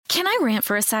Can I rant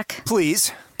for a sec?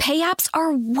 Please. Pay apps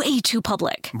are way too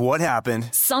public. What happened?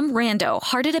 Some rando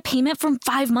hearted a payment from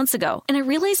 5 months ago, and I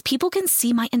realized people can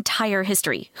see my entire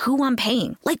history, who I'm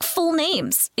paying, like full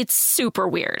names. It's super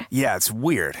weird. Yeah, it's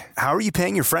weird. How are you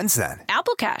paying your friends then?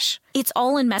 Apple Cash. It's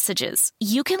all in messages.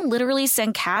 You can literally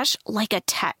send cash like a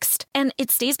text, and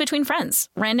it stays between friends.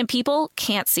 Random people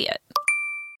can't see it.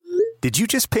 Did you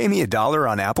just pay me $1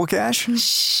 on Apple Cash?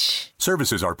 Shh.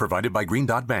 Services are provided by Green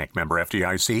Dot Bank. Member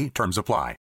FDIC. Terms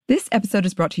apply. This episode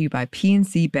is brought to you by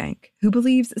PNC Bank, who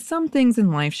believes some things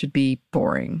in life should be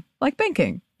boring, like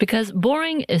banking. Because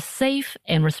boring is safe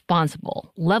and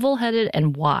responsible, level-headed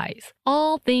and wise.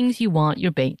 All things you want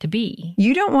your bank to be.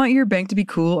 You don't want your bank to be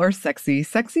cool or sexy.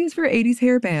 Sexy is for 80s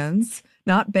hair bands,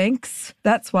 not banks.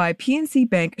 That's why PNC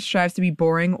Bank strives to be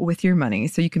boring with your money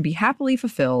so you can be happily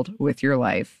fulfilled with your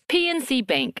life. PNC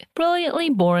Bank,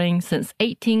 brilliantly boring since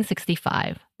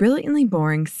 1865. Brilliantly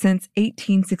Boring Since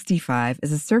 1865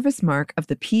 is a service mark of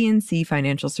the PNC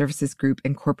Financial Services Group,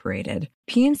 Incorporated.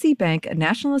 PNC Bank, a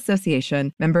National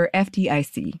Association, member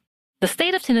FDIC. The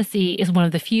state of Tennessee is one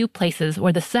of the few places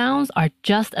where the sounds are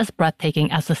just as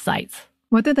breathtaking as the sights.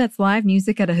 Whether that's live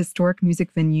music at a historic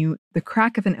music venue, the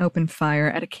crack of an open fire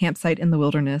at a campsite in the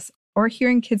wilderness, or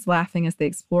hearing kids laughing as they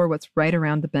explore what's right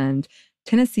around the bend,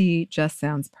 Tennessee just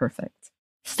sounds perfect.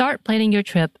 Start planning your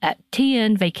trip at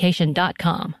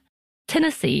tnvacation.com.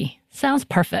 Tennessee sounds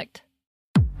perfect.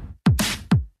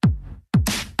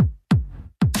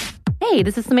 Hey,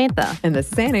 this is Samantha. And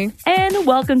this is Annie. And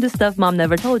welcome to Stuff Mom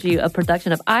Never Told You, a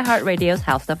production of iHeartRadio's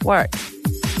How Stuff Works.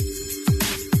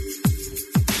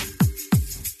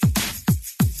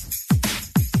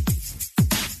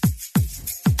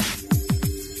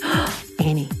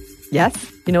 Annie. Yes?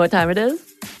 You know what time it is?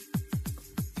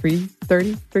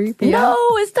 3:33 p.m. No,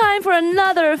 it's time for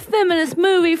another Feminist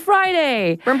Movie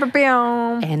Friday.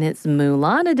 And it's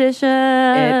Mulan edition.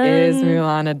 It is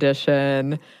Mulan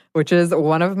edition, which is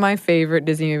one of my favorite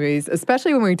Disney movies,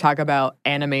 especially when we talk about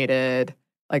animated,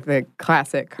 like the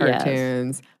classic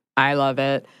cartoons. Yes. I love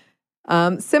it.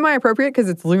 Semi-appropriate because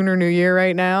it's Lunar New Year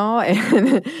right now.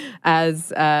 And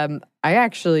as I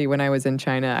actually, when I was in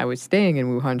China, I was staying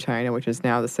in Wuhan, China, which is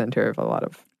now the center of a lot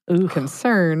of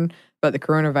concern about the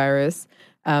coronavirus.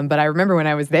 But I remember when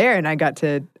I was there and I got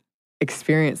to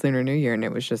experience Lunar New Year, and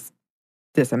it was just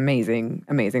this amazing,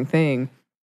 amazing thing.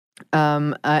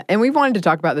 And we've wanted to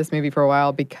talk about this movie for a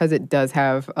while because it does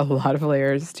have a lot of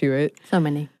layers to it. So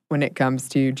many. When it comes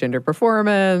to gender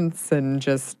performance and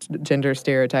just gender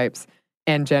stereotypes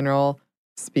in general.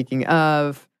 Speaking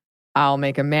of, I'll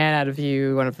Make a Man Out of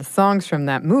You, one of the songs from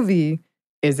that movie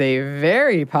is a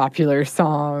very popular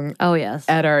song. Oh, yes.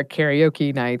 At our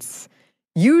karaoke nights,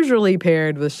 usually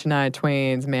paired with Shania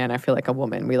Twain's Man, I Feel Like a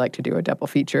Woman. We like to do a double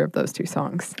feature of those two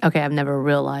songs. Okay, I've never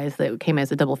realized that it came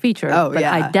as a double feature. Oh, but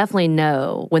yeah. I definitely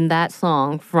know when that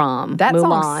song from that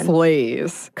Mulan song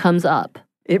slays. Comes up.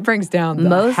 It brings down the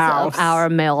Most house. of our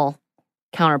male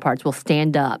counterparts will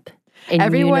stand up in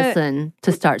unison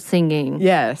to start singing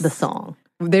the song.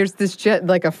 There's this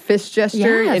like a fist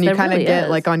gesture, and you kind of get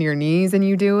like on your knees and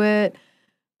you do it.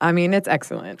 I mean, it's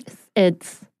excellent.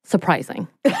 It's surprising.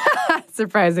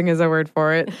 Surprising is a word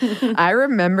for it. I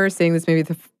remember seeing this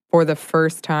movie for the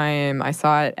first time. I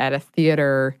saw it at a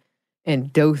theater in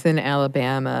Dothan,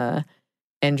 Alabama,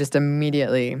 and just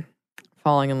immediately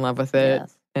falling in love with it.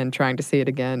 Yes. And trying to see it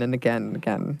again and again and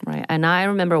again. Right. And I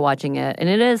remember watching it. And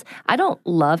it is, I don't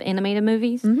love animated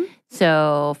movies. Mm-hmm.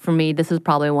 So for me, this is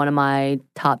probably one of my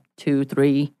top 2,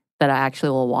 3 that I actually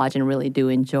will watch and really do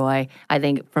enjoy. I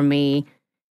think for me,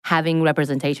 having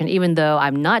representation, even though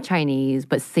I'm not Chinese,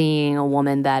 but seeing a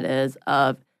woman that is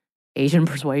of Asian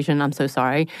persuasion, I'm so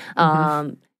sorry,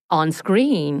 on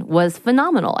screen was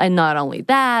phenomenal. And not only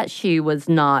that, she was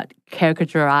not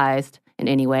caricaturized in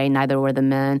any way, neither were the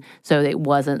men. So it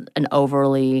wasn't an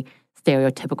overly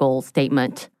stereotypical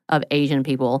statement of Asian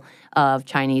people, of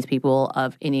Chinese people,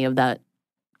 of any of that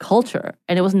culture.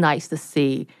 And it was nice to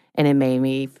see, and it made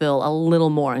me feel a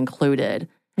little more included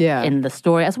in the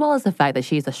story, as well as the fact that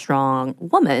she's a strong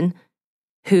woman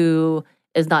who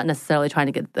is not necessarily trying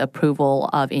to get the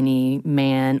approval of any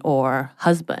man or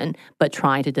husband, but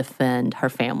trying to defend her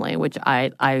family, which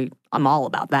I'm all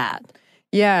about that.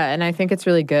 Yeah, and I think it's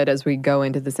really good as we go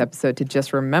into this episode to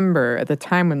just remember at the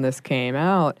time when this came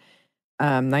out,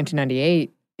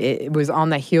 1998, it was on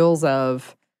the heels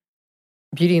of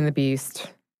Beauty and the Beast,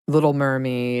 Little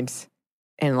Mermaid,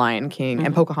 and Lion King,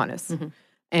 and Pocahontas. Mm-hmm.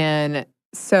 And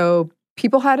so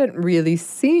people hadn't really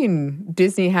seen,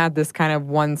 Disney had this kind of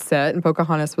one set, and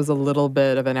Pocahontas was a little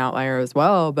bit of an outlier as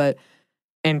well, but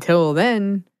until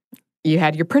then, you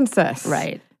had your princess.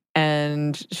 Right.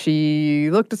 and she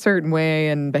looked a certain way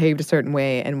and behaved a certain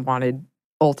way and wanted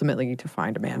ultimately to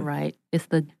find a man. Right. It's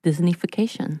the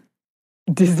Disneyfication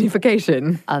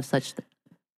Disneyfication of such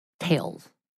tales.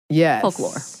 Yes.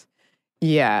 Folklore.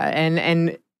 Yeah,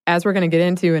 and as we're going to get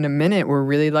into in a minute, we're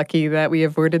really lucky that we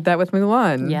avoided that with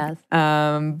Mulan. Yes.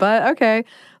 But okay,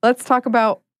 let's talk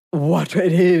about what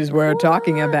it is we're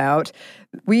talking about.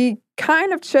 We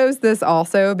kind of chose this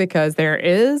also because there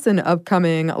is an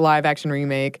upcoming live-action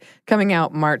remake coming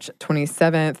out March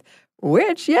 27th,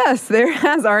 which, yes, there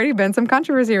has already been some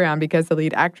controversy around because the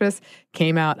lead actress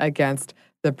came out against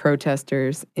the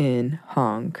protesters in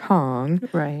Hong Kong.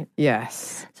 Right.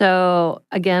 Yes. So,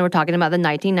 again, we're talking about the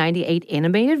 1998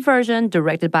 animated version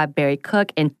directed by Barry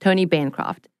Cook and Tony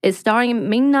Bancroft. It's starring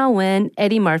Ming-Na Wen,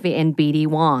 Eddie Murphy, and B.D.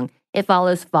 Wong. It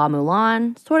follows Fa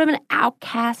Mulan, sort of an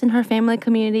outcast in her family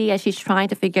community as she's trying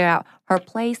to figure out her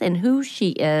place and who she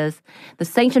is. The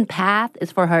sanctioned path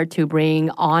is for her to bring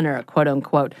honor, quote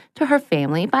unquote, to her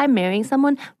family by marrying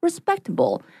someone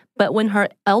respectable. But when her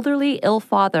elderly, ill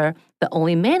father, the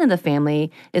only man in the family,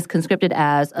 is conscripted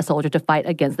as a soldier to fight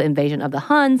against the invasion of the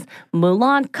Huns,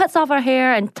 Mulan cuts off her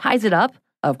hair and ties it up,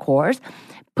 of course,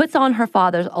 puts on her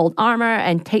father's old armor,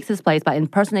 and takes his place by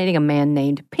impersonating a man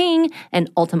named Ping,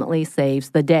 and ultimately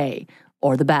saves the day,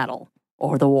 or the battle,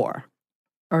 or the war.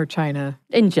 Or China.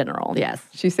 In general, yes.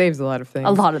 She saves a lot of things.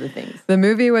 A lot of the things. The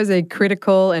movie was a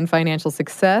critical and financial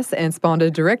success and spawned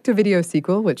a direct-to-video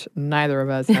sequel, which neither of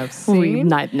us have seen.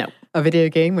 No. A video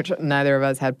game, which neither of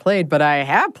us had played, but I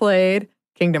have played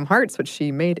Kingdom Hearts, which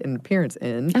she made an appearance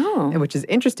in, and which is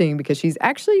interesting because she's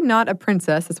actually not a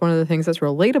princess. That's one of the things that's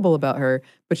relatable about her,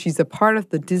 but she's a part of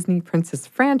the Disney Princess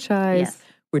franchise,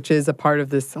 which is a part of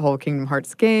this whole Kingdom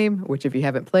Hearts game, which if you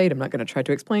haven't played, I'm not going to try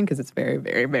to explain because it's very,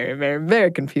 very, very, very,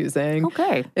 very confusing.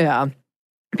 Okay. Yeah.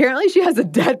 Apparently she has a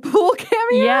Deadpool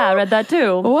cameo. Yeah, I read that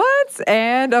too. What?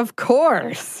 And of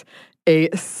course, a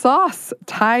sauce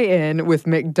tie-in with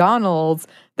McDonald's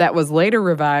that was later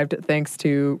revived thanks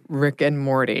to Rick and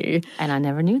Morty. And I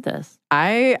never knew this.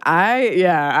 I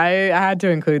had to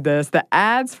include this. The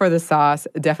ads for the sauce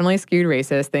definitely skewed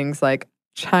racist. Things like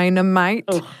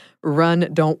Chinamite, Run,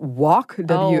 Don't Walk,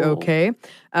 W-O-K,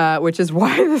 which is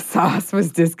why the sauce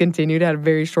was discontinued. It had a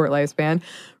very short lifespan.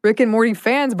 Rick and Morty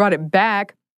fans brought it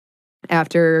back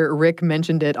after Rick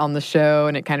mentioned it on the show,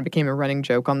 and it kind of became a running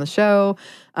joke on the show.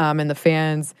 And the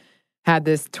fans had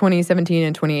this 2017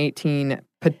 and 2018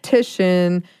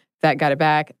 petition that got it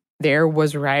back. There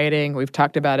was rioting. We've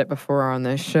talked about it before on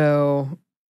this show.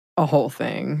 A whole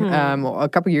thing. A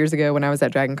couple years ago when I was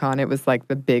at Dragon Con, it was like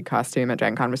the big costume at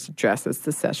Dragon Con was to dress as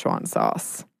the Szechuan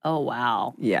sauce. Oh,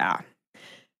 wow. Yeah.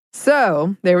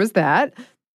 So there was that.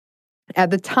 At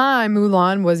the time,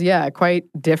 Mulan was, quite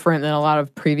different than a lot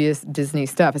of previous Disney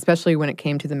stuff, especially when it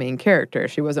came to the main character.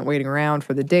 She wasn't waiting around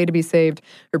for the day to be saved.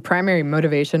 Her primary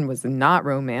motivation was not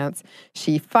romance.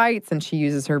 She fights and she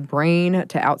uses her brain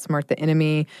to outsmart the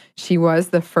enemy. She was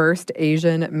the first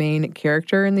Asian main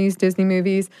character in these Disney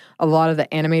movies. A lot of the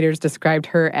animators described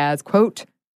her as, quote,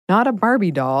 not a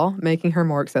Barbie doll, making her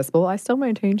more accessible. I still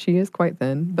maintain she is quite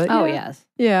thin, but yes.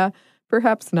 Yeah,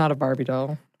 perhaps not a Barbie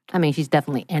doll. I mean, she's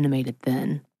definitely animated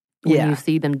thin. When you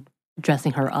see them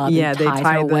dressing her up and they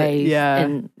tie her the waist,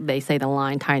 and they say the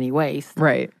line tiny waist.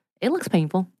 Right. It looks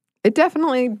painful. It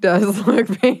definitely does look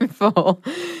painful.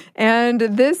 And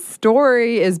this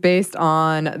story is based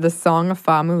on the Song of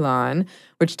Fa Mulan,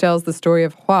 which tells the story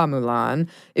of Hua Mulan.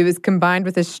 It was combined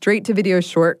with a straight-to-video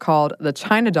short called The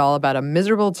China Doll about a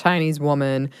miserable Chinese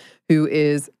woman who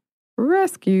is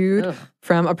rescued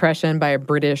from oppression by a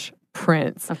British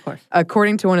prince. Of course.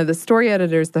 According to one of the story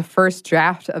editors, the first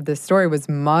draft of this story was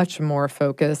much more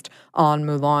focused on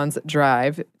Mulan's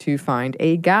drive to find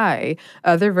a guy.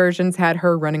 Other versions had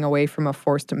her running away from a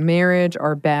forced marriage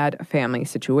or bad family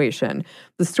situation.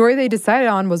 The story they decided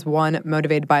on was one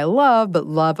motivated by love, but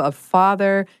love of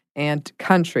father and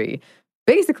country.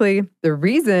 Basically, the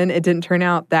reason it didn't turn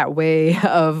out that way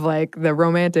of like the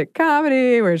romantic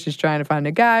comedy where she's trying to find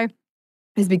a guy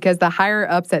is because the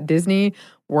higher-ups at Disney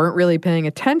weren't really paying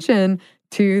attention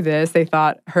to this. They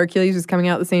thought Hercules was coming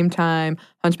out at the same time,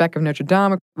 Hunchback of Notre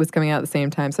Dame was coming out at the same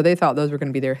time, so they thought those were going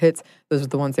to be their hits. Those were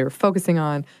the ones they were focusing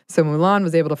on. So Mulan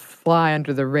was able to fly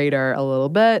under the radar a little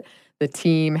bit. The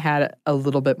team had a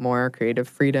little bit more creative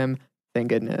freedom. Thank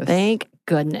goodness. Thank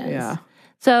goodness. Yeah.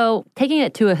 So, taking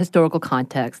it to a historical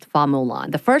context, Fa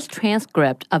Mulan. The first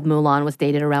transcript of Mulan was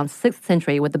dated around 6th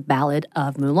century with the Ballad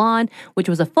of Mulan, which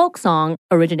was a folk song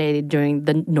originated during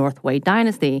the North Wei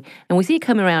dynasty. And we see it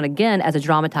coming around again as a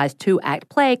dramatized 2-act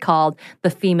play called The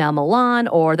Female Mulan,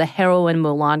 or The Heroine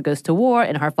Mulan Goes to War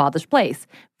in Her Father's Place.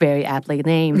 Very aptly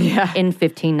named, in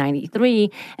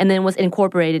 1593, and then was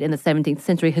incorporated in the 17th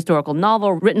century historical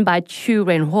novel written by Chu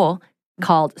Renhuo,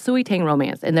 called Sui Tang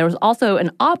Romance, and there was also an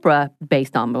opera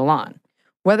based on Mulan.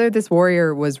 Whether this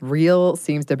warrior was real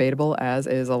seems debatable, as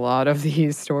is a lot of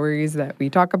these stories that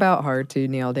we talk about. Hard to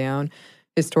nail down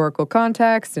historical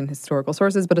context and historical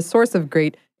sources, but a source of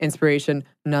great inspiration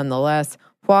nonetheless.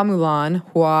 Hua Mulan,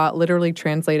 Hua literally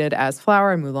translated as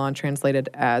flower, and Mulan translated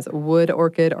as wood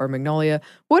orchid or magnolia,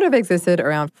 would have existed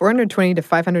around 420 to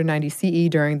 590 CE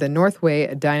during the North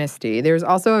Wei dynasty. There's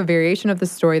also a variation of the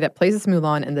story that places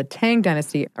Mulan in the Tang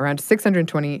dynasty around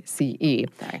 620 CE.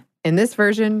 In this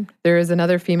version, there is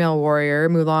another female warrior,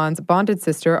 Mulan's bonded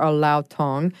sister, Lao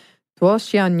Tong, Duo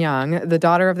Xianyang, the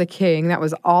daughter of the king, that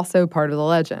was also part of the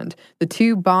legend. The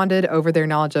two bonded over their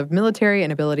knowledge of military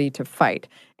and ability to fight.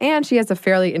 And she has a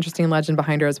fairly interesting legend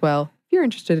behind her as well, if you're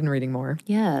interested in reading more.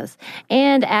 Yes.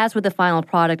 And as with the final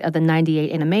product of the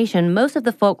 98 animation, most of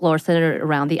the folklore centered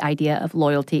around the idea of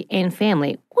loyalty and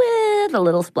family, with a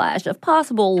little splash of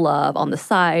possible love on the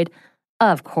side.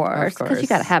 Of course, because you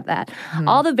got to have that.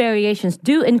 All the variations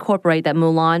do incorporate that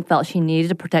Mulan felt she needed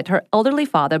to protect her elderly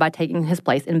father by taking his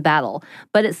place in battle.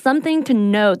 But it's something to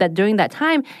note that during that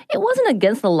time, it wasn't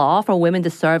against the law for women to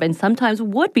serve and sometimes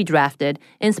would be drafted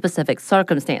in specific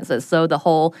circumstances. So the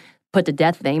whole put to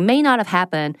death thing may not have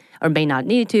happened or may not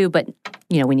need to, but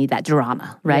we need that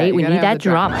drama, right? Yeah, we need that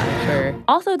drama. Sure.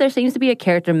 Also, there seems to be a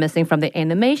character missing from the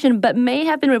animation, but may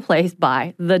have been replaced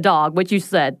by the dog, which you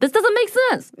said, this doesn't make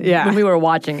sense when we were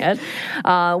watching it.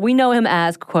 We know him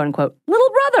as, quote unquote, little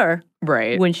brother.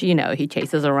 Right. When he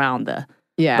chases around the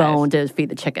bone to feed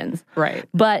the chickens. Right.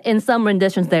 But in some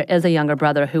renditions, there is a younger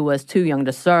brother who was too young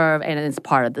to serve, and it's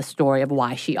part of the story of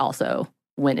why she also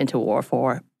went into war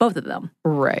for both of them.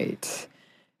 Right.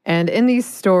 And in these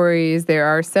stories, there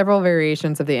are several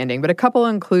variations of the ending, but a couple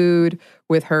include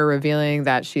with her revealing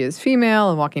that she is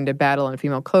female and walking to battle in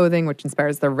female clothing, which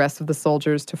inspires the rest of the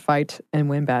soldiers to fight and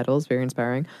win battles. Very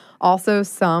inspiring. Also,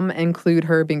 some include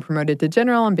her being promoted to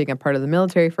general and being a part of the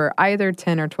military for either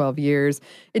 10 or 12 years.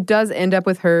 It does end up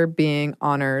with her being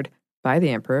honored by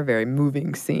the emperor, a very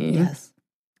moving scene. Yes.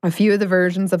 A few of the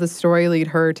versions of the story lead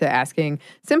her to asking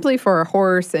simply for a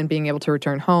horse and being able to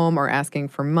return home, or asking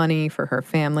for money for her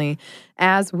family.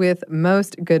 As with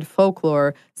most good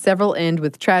folklore, several end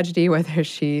with tragedy, whether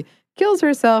she kills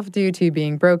herself due to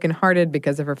being brokenhearted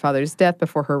because of her father's death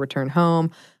before her return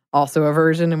home, also a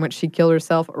version in which she killed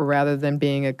herself rather than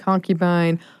being a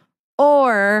concubine,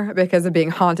 or because of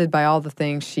being haunted by all the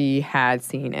things she had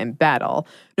seen in battle.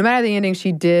 No matter the ending,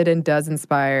 she did and does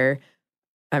inspire,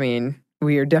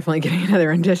 we are definitely getting another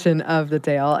rendition of the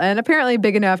tale, and apparently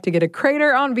big enough to get a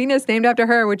crater on Venus named after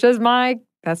her, which is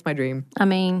that's my dream.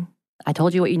 I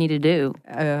told you what you need to do.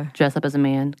 Dress up as a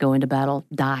man, go into battle,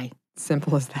 die.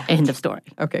 Simple as that. End of story.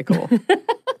 Okay, cool.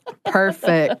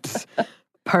 Perfect. So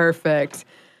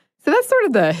that's sort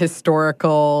of the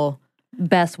historical...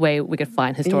 best way we could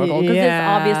find historical, because it's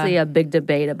obviously a big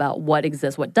debate about what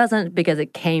exists, what doesn't, because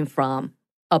it came from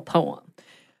a poem.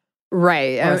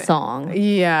 Right. Or a song.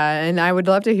 Yeah, and I would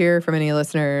love to hear from any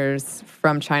listeners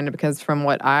from China, because from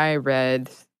what I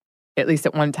read, at least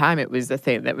at one time, it was a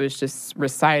thing that was just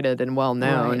recited and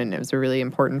well-known, and it was a really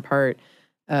important part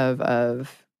of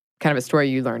kind of a story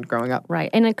you learned growing up. Right.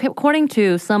 And according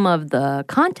to some of the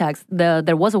context,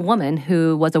 there was a woman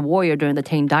who was a warrior during the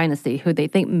Tang Dynasty who they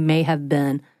think may have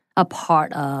been a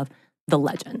part of the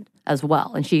legend as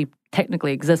well, and she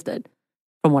technically existed,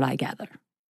 from what I gather.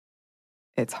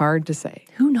 It's hard to say.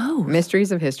 Who knows?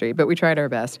 Mysteries of history, but we tried our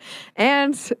best.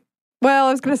 And, well,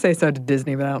 I was going to say so did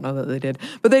Disney, but I don't know that they did.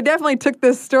 But they definitely took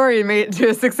this story and made it into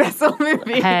a successful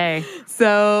movie. Hey.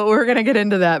 So we're going to get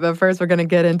into that. But first, we're going to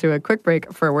get into a quick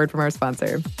break for a word from our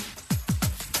sponsor.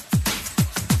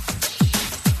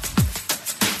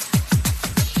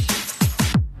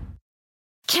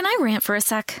 Can I rant for a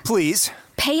sec? Please.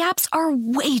 Pay apps are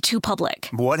way too public.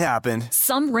 What happened?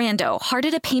 Some rando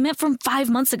hearted a payment from 5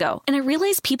 months ago, and I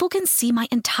realized people can see my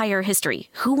entire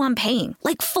history, who I'm paying,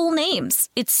 like full names.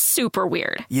 It's super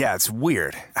weird. Yeah, it's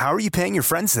weird. How are you paying your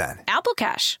friends then? Apple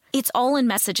Cash. It's all in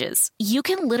messages. You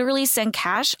can literally send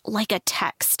cash like a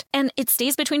text, and it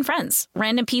stays between friends.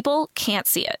 Random people can't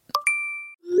see it.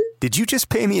 Did you just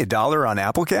pay me $1 on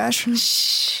Apple Cash?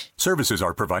 Shh. Services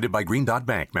are provided by Green Dot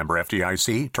Bank, member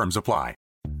FDIC. Terms apply.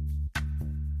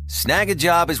 Snag a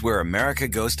Job is where America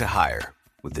goes to hire,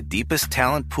 with the deepest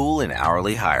talent pool in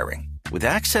hourly hiring. With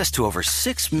access to over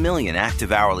 6 million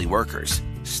active hourly workers,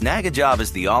 Snag a Job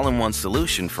is the all-in-one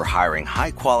solution for hiring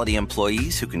high-quality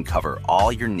employees who can cover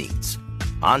all your needs.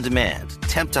 On demand,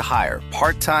 temp to hire,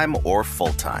 part-time or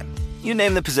full-time. You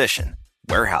name the position.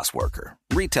 Warehouse worker,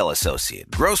 retail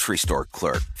associate, grocery store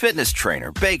clerk, fitness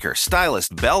trainer, baker,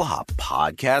 stylist, bellhop,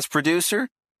 podcast producer.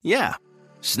 Yeah,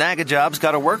 Snag a Job's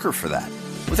got a worker for that.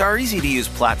 With our easy-to-use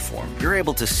platform, you're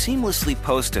able to seamlessly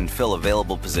post and fill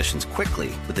available positions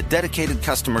quickly with a dedicated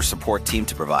customer support team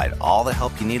to provide all the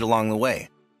help you need along the way.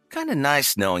 Kind of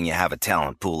nice knowing you have a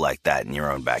talent pool like that in your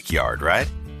own backyard,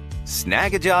 right?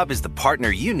 Snag a Job is the partner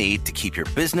you need to keep your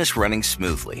business running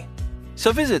smoothly.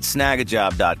 So visit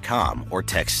snagajob.com or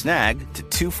text snag to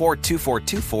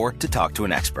 242424 to talk to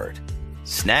an expert.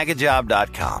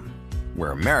 Snagajob.com,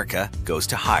 where America goes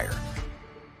to hire.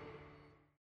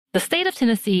 The state of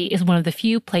Tennessee is one of the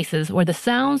few places where the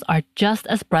sounds are just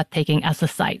as breathtaking as the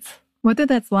sights. Whether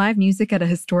that's live music at a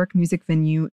historic music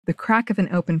venue, the crack of an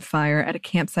open fire at a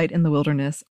campsite in the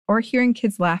wilderness, or hearing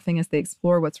kids laughing as they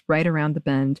explore what's right around the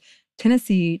bend,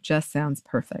 Tennessee just sounds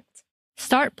perfect.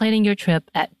 Start planning your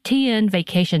trip at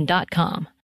tnvacation.com.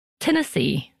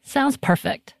 Tennessee sounds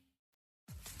perfect.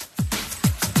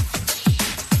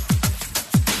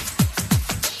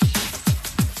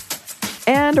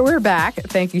 And we're back.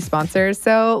 Thank you, sponsors.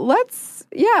 So let's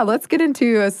get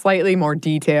into a slightly more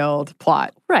detailed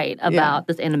plot. Right, about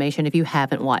this animation if you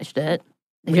haven't watched it.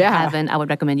 If you haven't, I would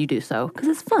recommend you do so because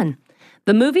it's fun.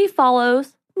 The movie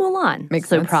follows Mulan. Makes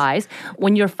Surprise. sense.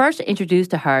 When you're first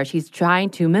introduced to her, she's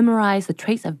trying to memorize the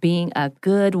traits of being a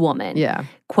good woman. Yeah.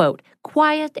 Quote,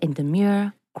 quiet and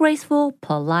demure, graceful,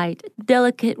 polite,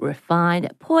 delicate,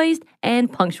 refined, poised,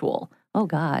 and punctual. Oh,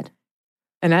 God.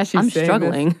 And as she's I'm saying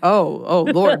struggling. This, oh,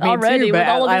 Lord, me Already, too. with But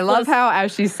all of I this love list. how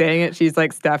as she's saying it, she's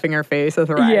like stuffing her face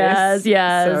with rice.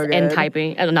 Yes. So good. And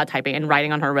typing, not typing, and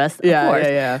writing on her wrist, Yeah, of course.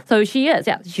 yeah. So she is,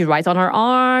 She writes on her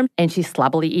arm, and she's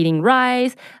sloppily eating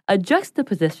rice, a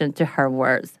juxtaposition to her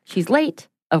words. She's late,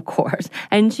 of course,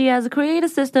 and she has a creative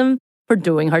system for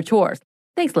doing her chores.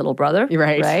 Thanks, little brother. You're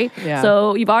right. Right? Yeah.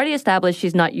 So you've already established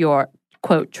she's not your,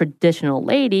 quote, traditional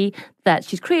lady, that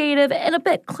she's creative and a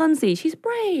bit clumsy. She's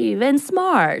brave and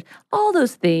smart. All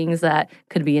those things that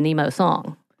could be an emo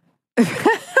song.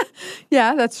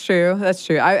 Yeah, that's true. That's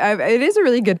true. It is a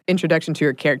really good introduction to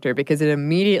her character because it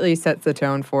immediately sets the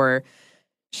tone for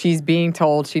she's being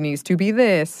told she needs to be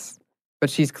this, but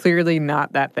she's clearly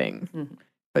not that thing. Mm-hmm.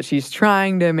 But she's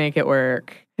trying to make it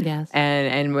work. Yes.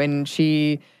 And when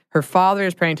her father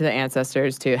is praying to the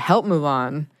ancestors to help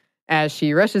Mulan as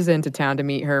she rushes into town to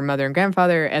meet her mother and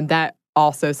grandfather, and that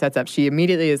also sets up, she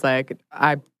immediately is like,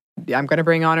 I'm going to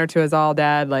bring honor to us all,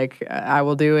 Dad. Like, I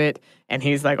will do it. And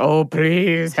he's like, oh,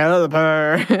 please help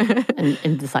her.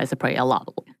 and decides to pray a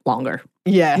lot longer.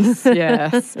 Yes.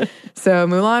 So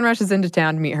Mulan rushes into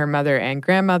town to meet her mother and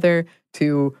grandmother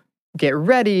to get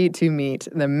ready to meet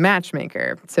the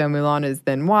matchmaker. So Mulan is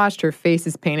then washed. Her face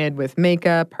is painted with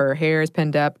makeup. Her hair is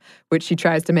pinned up, which she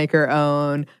tries to make her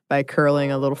own by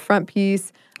curling a little front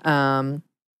piece. And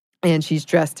she's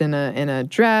dressed in a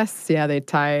dress. Yeah, they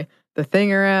tie the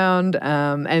thing around.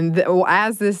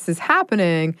 As this is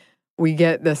happening, we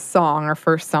get the song, our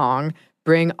first song,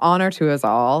 Bring Honor to Us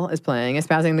All, is playing,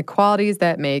 espousing the qualities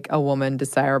that make a woman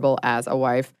desirable as a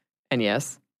wife. And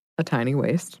yes, a tiny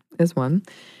waist is one.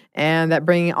 And that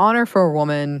bringing honor for a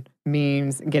woman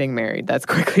means getting married. That's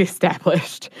quickly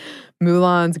established.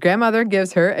 Mulan's grandmother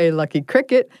gives her a lucky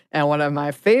cricket. And one of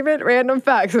my favorite random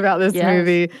facts about this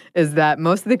movie is that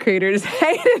most of the creators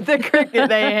hated the cricket.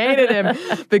 They hated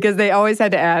him because they always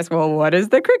had to ask, well, what is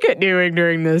the cricket doing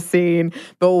during this scene?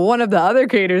 But one of the other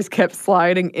creators kept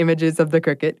sliding images of the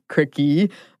cricky,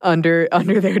 under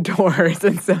their doors.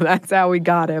 And so that's how we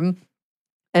got him.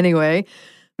 Anyway,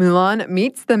 Mulan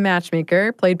meets the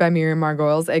matchmaker, played by Miriam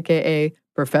Margolyes, a.k.a.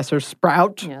 Professor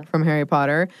Sprout from Harry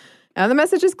Potter. And the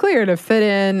message is clear: to fit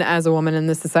in as a woman in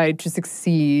this society, to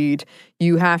succeed,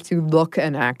 you have to look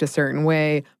and act a certain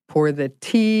way, pour the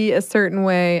tea a certain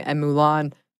way, and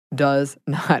Mulan does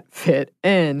not fit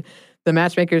in. The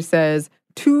matchmaker says,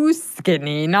 too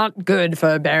skinny, not good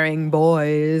for bearing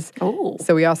boys. Oh.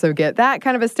 So we also get that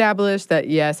kind of established that,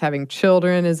 yes, having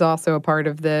children is also a part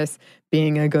of this,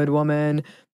 being a good woman.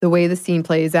 The way the scene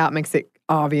plays out makes it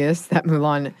obvious that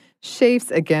Mulan chafes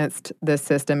against this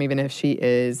system, even if she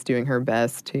is doing her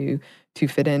best to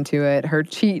fit into it. Her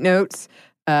cheat notes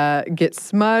get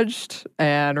smudged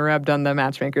and rubbed on the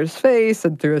matchmaker's face,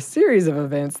 and through a series of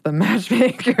events, the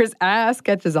matchmaker's ass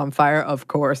catches on fire, of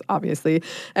course, obviously,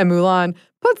 and Mulan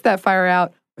puts that fire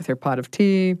out with her pot of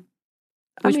tea.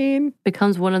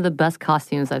 becomes one of the best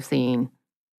costumes I've seen.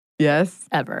 Yes.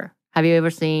 Ever. Have you ever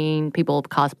seen people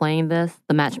cosplaying this,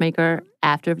 the matchmaker,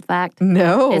 after the fact?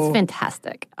 No. It's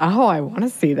fantastic. Oh, I want to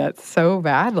see that so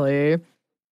badly.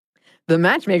 The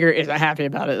matchmaker isn't happy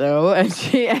about it, though, and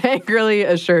she angrily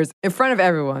assures, in front of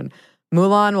everyone,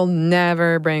 Mulan will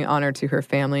never bring honor to her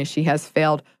family. She has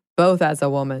failed both as a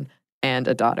woman and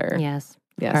a daughter. Yes.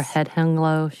 Her head hung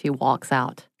low. She walks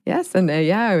out. Yes, and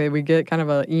we get kind of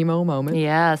an emo moment.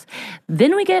 Yes.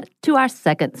 Then we get to our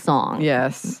second song.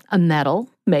 Yes. A metal,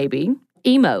 maybe.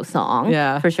 Emo song,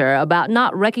 for sure, about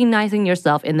not recognizing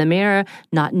yourself in the mirror,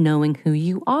 not knowing who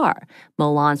you are.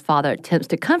 Mulan's father attempts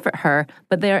to comfort her,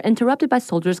 but they are interrupted by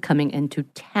soldiers coming into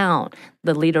town.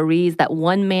 The leader reads that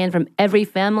one man from every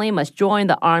family must join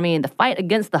the army in the fight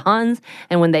against the Huns,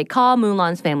 and when they call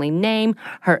Mulan's family name,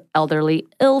 her elderly,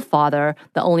 ill father,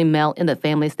 the only male in the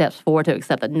family, steps forward to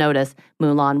accept the notice.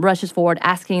 Mulan rushes forward,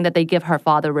 asking that they give her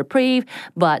father reprieve,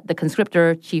 but the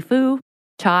conscriptor, Chifu,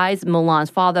 chides Mulan's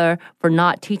father for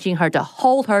not teaching her to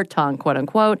hold her tongue, quote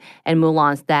unquote, and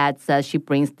Mulan's dad says she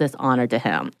brings dishonor to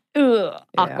him. Ugh,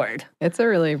 awkward. It's a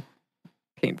really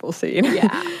painful scene.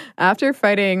 Yeah. After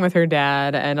fighting with her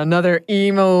dad and another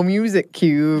emo music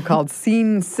cue called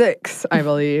Scene 6, I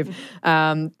believe,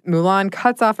 Mulan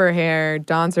cuts off her hair,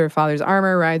 dons her father's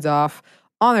armor, rides off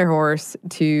on their horse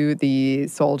to the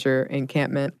soldier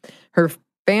encampment. Her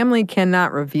family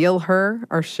cannot reveal her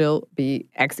or she'll be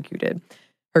executed.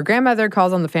 Her grandmother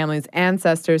calls on the family's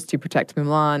ancestors to protect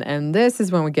Mulan, and this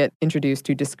is when we get introduced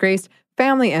to disgraced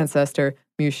family ancestor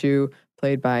Mushu,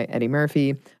 played by Eddie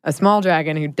Murphy, a small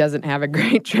dragon who doesn't have a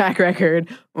great track record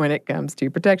when it comes to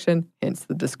protection, hence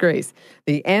the disgrace.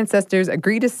 The ancestors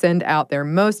agree to send out their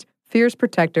most fierce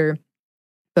protector,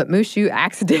 but Mushu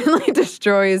accidentally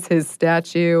destroys his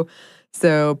statue,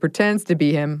 so pretends to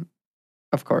be him,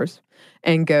 of course,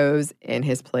 and goes in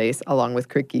his place along with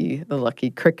Cricky, the lucky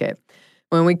cricket.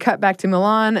 When we cut back to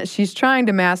Mulan, she's trying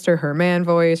to master her man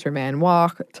voice, her man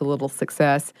walk, to little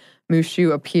success.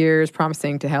 Mushu appears,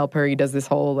 promising to help her. He does this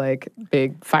whole,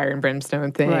 big fire and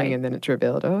brimstone thing, and then it's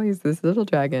revealed, he's this little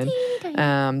dragon.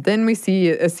 Then we see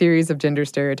a series of gender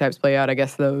stereotypes play out. I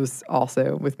guess those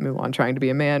also, with Mulan trying to be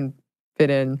a man, fit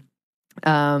in.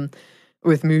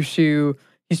 With Mushu,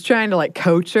 he's trying to,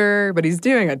 coach her, but he's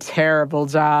doing a terrible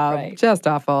job. Right. Just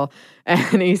awful.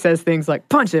 And he says things like,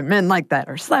 punch him, men like that,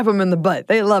 or slap him in the butt.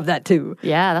 They love that, too.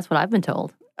 Yeah, that's what I've been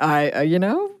told.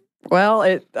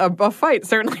 Well, a fight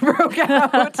certainly broke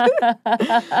out.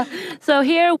 So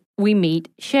here we meet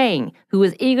Shang, who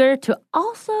is eager to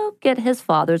also get his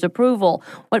father's approval.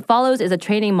 What follows is a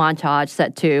training montage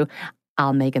set to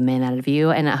I'll Make a Man Out of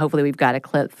You, and hopefully we've got a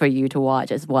clip for you to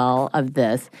watch as well of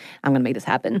this. I'm going to make this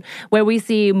happen. Where we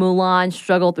see Mulan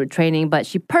struggle through training, but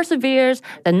she perseveres.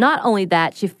 Then not only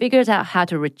that, she figures out how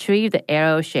to retrieve the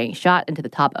arrow Shang shot into the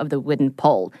top of the wooden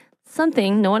pole.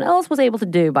 Something no one else was able to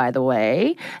do, by the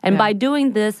way. And by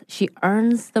doing this, she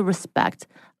earns the respect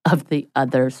of the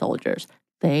other soldiers.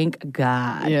 Thank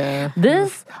God. Yeah.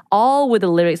 This, all with the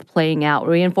lyrics playing out,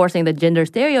 reinforcing the gender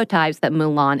stereotypes that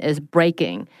Mulan is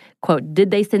breaking. Quote,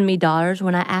 did they send me daughters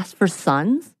when I asked for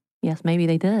sons? Yes, maybe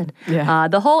they did. Yeah.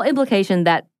 The whole implication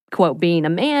that, quote, being a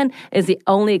man is the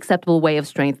only acceptable way of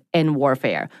strength in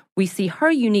warfare. We see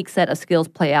her unique set of skills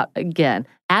play out again.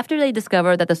 After they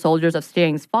discover that the soldiers of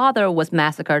Shang's father was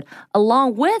massacred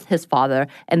along with his father,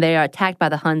 and they are attacked by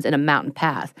the Huns in a mountain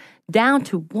pass. Down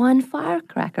to one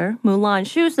firecracker, Mulan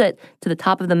shoots it to the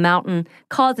top of the mountain,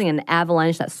 causing an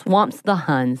avalanche that swamps the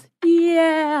Huns.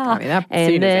 Yeah! That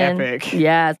scene is epic.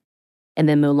 Yes. And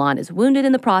then Mulan is wounded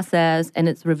in the process, and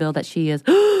it's revealed that she is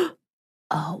a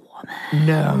woman.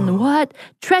 No. What?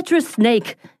 Treacherous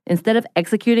snake. Instead of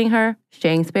executing her,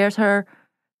 Shang spares her,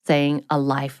 saying a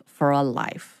life for a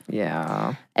life.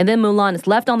 Yeah. And then Mulan is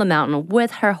left on the mountain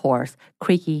with her horse,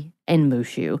 Creaky and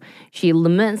Mushu. She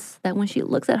laments that when she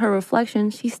looks at her reflection,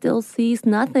 she still sees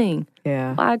nothing.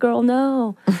 Yeah. Why, girl,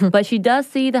 no. But she does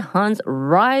see the Huns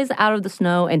rise out of the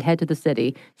snow and head to the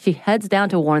city. She heads down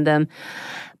to warn them.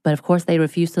 But of course, they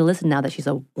refuse to listen now that she's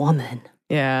a woman.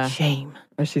 Yeah. Shame.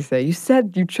 What she say? You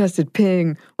said you trusted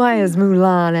Ping. Why is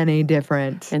Mulan any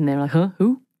different? And they're like, huh?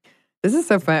 Who? This is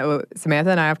so fun. Samantha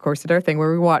and I, of course, did our thing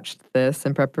where we watched this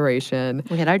in preparation.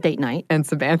 We had our date night. And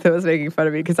Samantha was making fun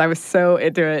of me because I was so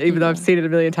into it. Even though I've seen it a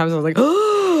million times, I was like,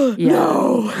 oh,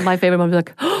 no. My favorite moment was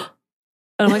like, oh.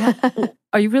 And I'm like,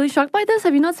 Are you really shocked by this?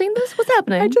 Have you not seen this? What's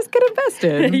happening? I just get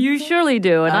invested. You surely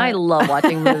do. And I love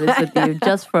watching movies with you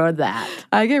just for that.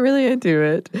 I get really into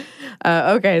it.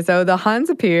 Okay, so the Huns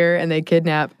appear and they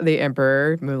kidnap the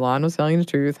emperor. Mulan was telling the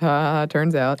truth.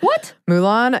 Turns out. What?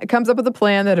 Mulan comes up with a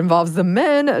plan that involves the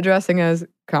men dressing as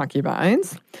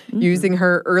concubines, using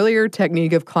her earlier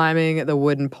technique of climbing the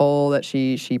wooden pole that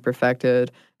she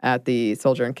perfected at the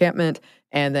soldier encampment.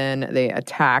 And then they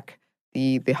attack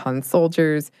the Hun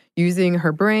soldiers. Using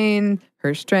her brain,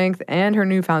 her strength, and her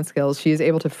newfound skills, she is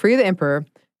able to free the emperor,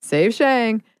 save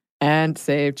Shang, and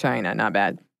save China. Not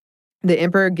bad. The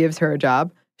emperor gives her a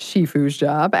job, Shifu's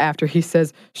job, after he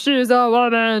says, "She's a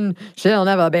woman. She'll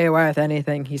never be worth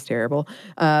anything." He's terrible.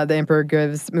 The emperor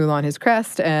gives Mulan his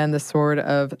crest and the sword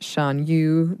of Shan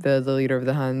Yu, the leader of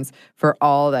the Huns, for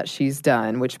all that she's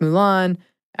done, which Mulan,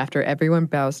 after everyone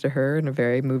bows to her in a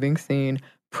very moving scene,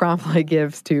 promptly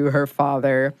gives to her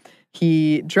father.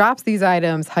 He drops these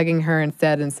items, hugging her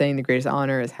instead and saying the greatest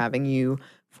honor is having you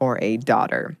for a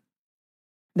daughter.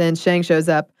 Then Shang shows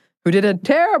up, who did a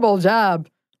terrible job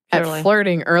at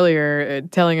flirting earlier,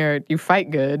 telling her, "You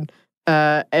fight good."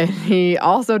 And he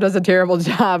also does a terrible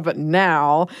job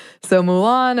now. So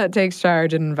Mulan takes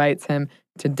charge and invites him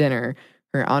to dinner.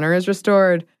 Her honor is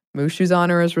restored. Mushu's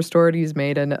honor is restored. He's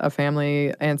made a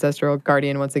family ancestral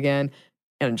guardian once again.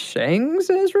 And Shang's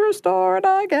is restored,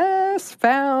 I guess.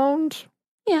 Found.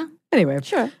 Yeah. Anyway.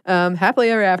 Sure.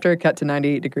 Happily ever after, cut to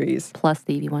 98 Degrees. Plus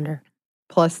Stevie Wonder.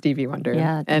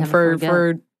 Yeah. And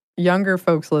for younger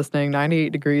folks listening,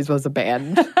 98 Degrees was a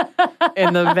band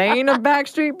in the vein of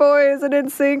Backstreet Boys and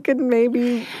NSYNC and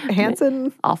maybe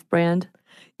Hanson. Off-brand.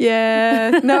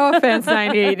 Yeah. No offense,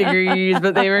 98 Degrees,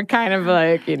 but they were kind of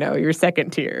like, your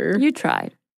second tier. You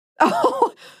tried.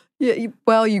 Oh, yeah.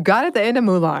 Well, you got at the end of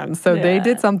Mulan, so they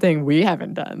did something we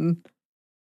haven't done.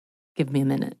 Give me a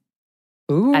minute.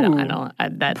 Ooh. I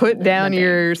don't. Put down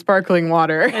your sparkling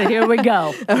water. Here we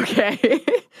go. Okay.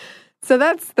 So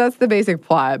that's the basic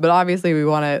plot, but obviously we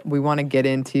want to get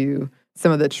into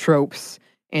some of the tropes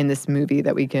in this movie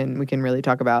that we can really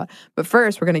talk about. But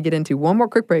first, we're going to get into one more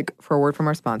quick break for a word from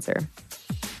our sponsor.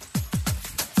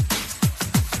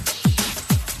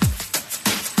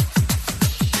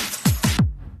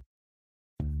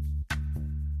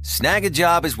 Snag a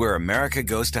Job is where America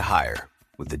goes to hire,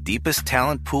 with the deepest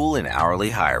talent pool in hourly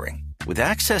hiring. With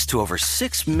access to over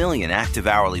 6 million active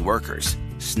hourly workers,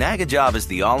 Snag a Job is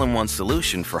the all-in-one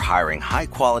solution for hiring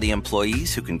high-quality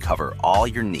employees who can cover all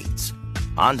your needs.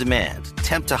 On demand,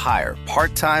 temp to hire,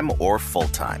 part-time or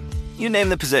full-time. You name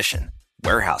the position.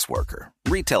 Warehouse worker,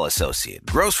 retail associate,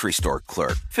 grocery store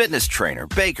clerk, fitness trainer,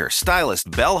 baker, stylist,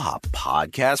 bellhop,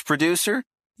 podcast producer.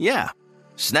 Yeah,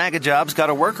 Snag a Job's got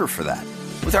a worker for that.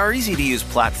 With our easy-to-use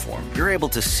platform, you're able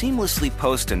to seamlessly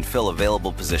post and fill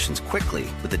available positions quickly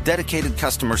with a dedicated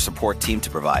customer support team to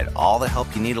provide all the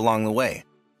help you need along the way.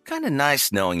 Kind of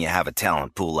nice knowing you have a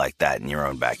talent pool like that in your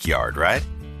own backyard, right?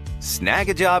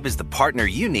 Snag-a-Job is the partner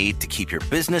you need to keep your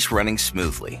business running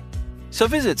smoothly. So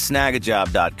visit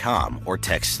snagajob.com or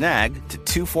text SNAG to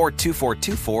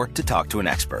 242424 to talk to an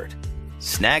expert.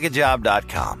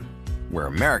 Snagajob.com, where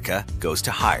America goes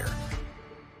to hire.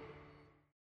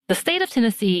 The state of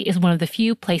Tennessee is one of the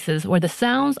few places where the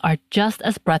sounds are just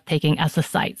as breathtaking as the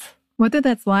sights. Whether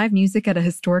that's live music at a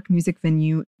historic music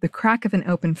venue, the crack of an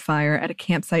open fire at a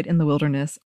campsite in the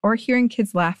wilderness, or hearing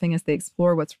kids laughing as they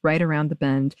explore what's right around the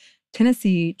bend,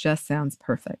 Tennessee just sounds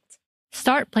perfect.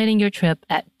 Start planning your trip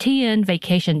at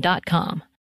tnvacation.com.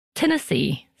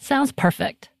 Tennessee sounds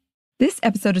perfect. This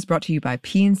episode is brought to you by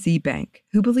PNC Bank,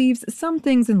 who believes some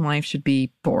things in life should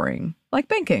be boring, like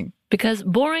banking. Because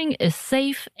boring is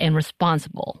safe and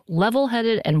responsible,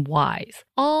 level-headed and wise.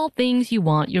 All things you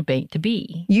want your bank to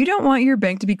be. You don't want your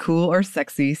bank to be cool or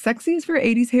sexy. Sexy is for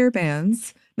 80s hair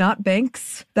bands, not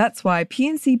banks. That's why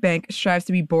PNC Bank strives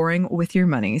to be boring with your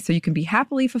money so you can be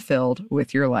happily fulfilled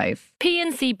with your life.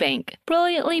 PNC Bank,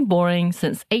 brilliantly boring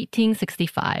since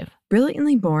 1865.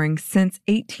 Brilliantly Boring Since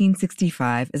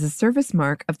 1865 is a service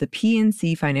mark of the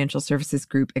PNC Financial Services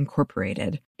Group,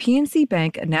 Incorporated. PNC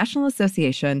Bank, a National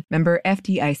Association, member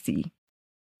FDIC.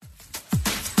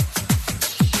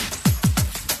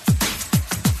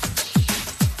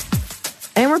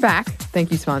 And we're back. Thank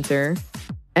you, sponsor.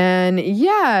 And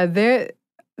yeah,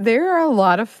 there are a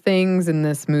lot of things in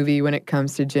this movie when it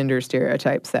comes to gender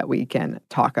stereotypes that we can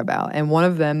talk about. And one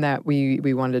of them that we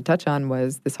wanted to touch on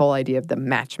was this whole idea of the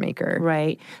matchmaker.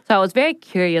 Right. So I was very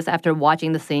curious after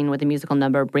watching the scene with the musical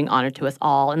number Bring Honor to Us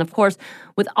All. And of course,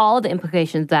 with all of the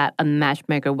implications that a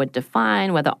matchmaker would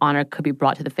define, whether honor could be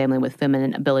brought to the family with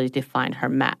feminine ability to find her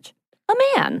match. A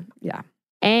man. Yeah.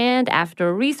 And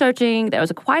after researching, there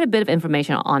was quite a bit of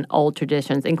information on old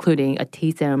traditions, including a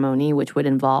tea ceremony, which would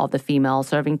involve the female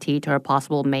serving tea to her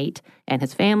possible mate and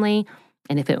his family.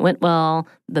 And if it went well,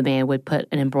 the man would put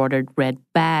an embroidered red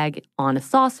bag on a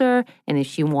saucer, and if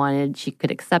she wanted, she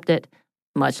could accept it,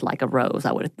 much like a rose,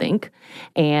 I would think.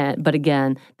 But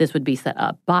again, this would be set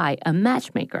up by a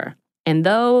matchmaker. And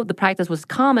though the practice was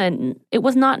common, it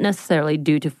was not necessarily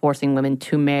due to forcing women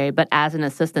to marry, but as an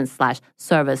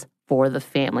assistance/service for the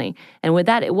family. And with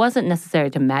that, it wasn't necessary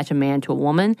to match a man to a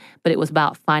woman, but it was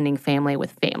about finding family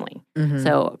with family.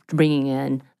 So bringing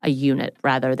in a unit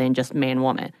rather than just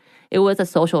man-woman. It was a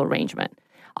social arrangement.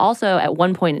 Also, at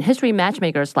one point in history,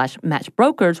 matchmakers/match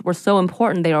brokers were so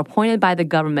important they were appointed by the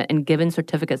government and given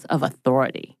certificates of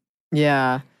authority.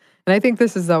 Yeah. And I think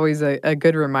this is always a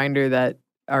good reminder that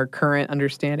our current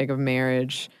understanding of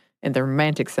marriage in the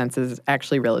romantic sense is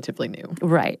actually relatively new.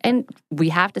 Right. And we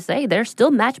have to say, they're still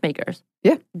matchmakers.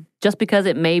 Yeah. Just because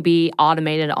it may be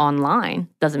automated online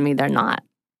doesn't mean they're not.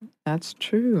 That's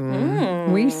true.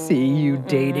 We see you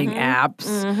dating apps.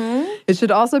 It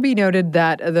should also be noted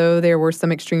that though there were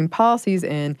some extreme policies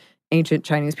in ancient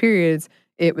Chinese periods,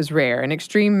 it was rare. And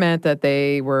extreme meant that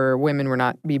women were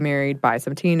not be married by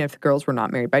 17. If girls were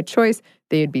not married by choice,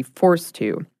 they'd be forced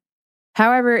to.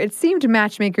 However, it seemed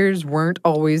matchmakers weren't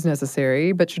always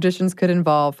necessary, but traditions could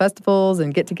involve festivals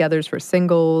and get-togethers for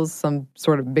singles, some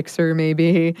sort of mixer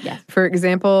maybe. Yes. For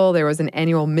example, there was an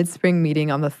annual mid-spring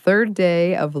meeting on the 3rd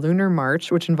day of Lunar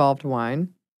March, which involved wine.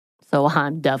 So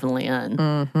I'm definitely in.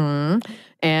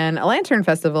 And lantern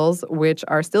festivals, which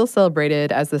are still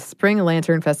celebrated as the Spring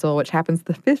Lantern Festival, which happens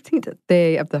the 15th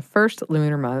day of the first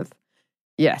lunar month.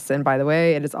 Yes, and by the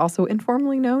way, it is also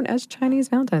informally known as Chinese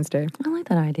Valentine's Day. I like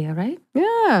that idea, right?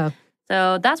 Yeah.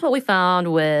 So that's what we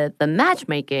found with the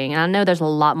matchmaking. And I know there's a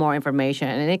lot more information,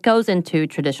 and it goes into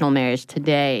traditional marriage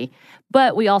today.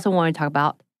 But we also want to talk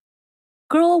about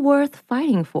Girl Worth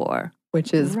Fighting For.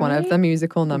 Which is one of the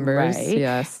musical numbers. Right.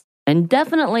 Yes. And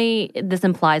definitely this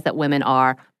implies that women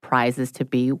are prizes to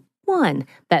be won.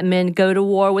 That men go to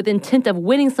war with intent of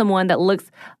winning someone that looks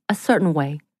a certain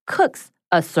way, cooks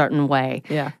a certain way.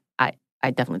 Yeah. I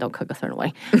definitely don't cook a certain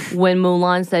way. When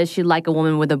Mulan says she'd like a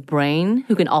woman with a brain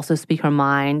who can also speak her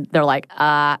mind, they're like,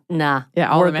 nah,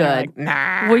 yeah, we're the men are good. like,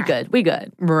 nah. We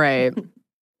good. Right.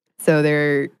 So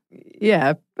they're,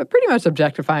 pretty much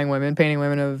objectifying women, painting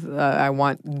women of, I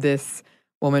want this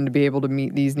woman to be able to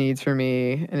meet these needs for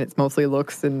me. And it's mostly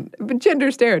looks and gender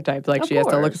stereotypes. Like she has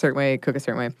to look a certain way, cook a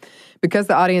certain way. Because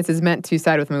the audience is meant to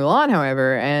side with Mulan,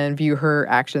 however, and view her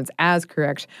actions as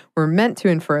correct, we're meant to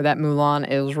infer that Mulan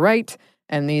is right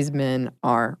and these men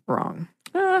are wrong.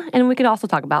 And we could also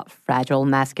talk about fragile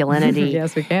masculinity.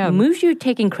 Yes, we can. Mushu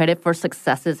taking credit for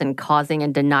successes and causing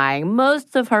and denying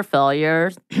most of her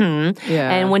failures.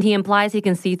 And when he implies he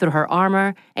can see through her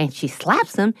armor and she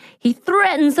slaps him, he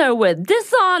threatens her with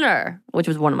dishonor, which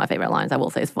was one of my favorite lines. I will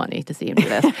say it's funny to see him do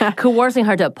this. Coercing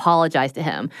her to apologize to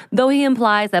him. Though he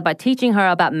implies that by teaching her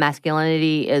about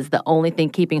masculinity is the only thing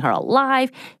keeping her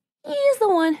alive, he is the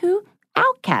one who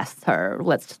outcasts her.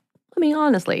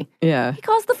 Honestly. Yeah. He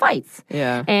caused the fights.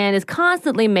 Yeah. And is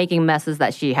constantly making messes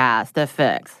that she has to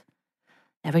fix.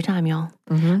 Every time, y'all.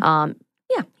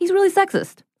 He's really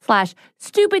sexist. /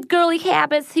 stupid girly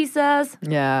habits, he says.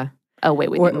 Yeah. Oh, wait.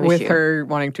 With her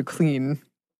wanting to clean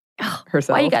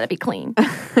herself. Why you gotta be clean?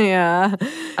 Yeah.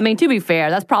 I mean, to be fair,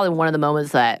 that's probably one of the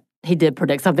moments that he did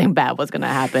predict something bad was going to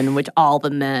happen, which all the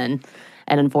men,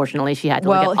 and unfortunately, she had to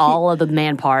look at all of the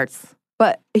man parts.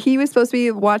 But he was supposed to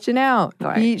be watching out.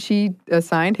 Right. She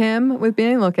assigned him with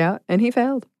being a lookout, and he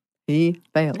failed. He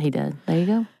failed. He did. There you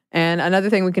go. And another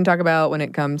thing we can talk about when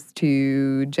it comes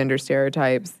to gender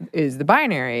stereotypes is the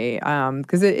binary.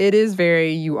 Because it is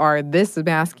very, you are this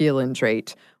masculine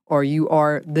trait, or you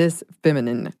are this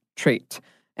feminine trait.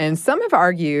 And some have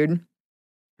argued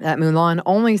that Mulan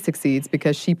only succeeds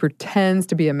because she pretends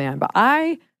to be a man. But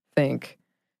I think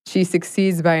she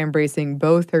succeeds by embracing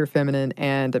both her feminine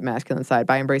and masculine side,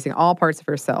 by embracing all parts of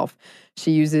herself.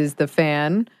 She uses the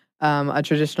fan, a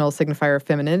traditional signifier of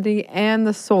femininity, and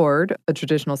the sword, a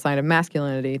traditional sign of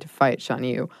masculinity, to fight Shan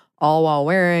Yu, all while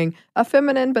wearing a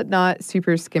feminine but not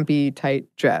super skimpy, tight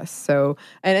dress. So,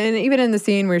 and even in the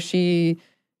scene where she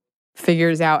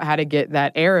figures out how to get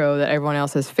that arrow that everyone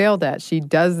else has failed at, she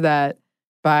does that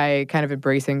by kind of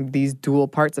embracing these dual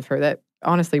parts of her that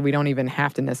honestly, we don't even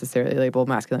have to necessarily label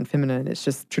masculine and feminine. It's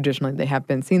just traditionally they have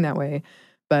been seen that way.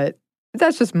 But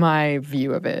that's just my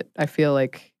view of it. I feel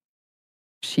like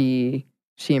she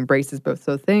embraces both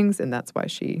those things, and that's why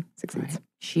she succeeds. Right.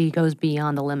 She goes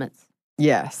beyond the limits.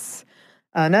 Yes.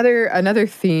 Another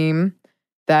theme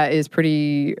that is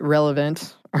pretty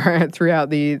relevant throughout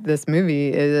this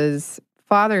movie is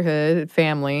fatherhood,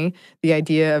 family, the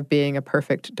idea of being a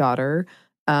perfect daughter.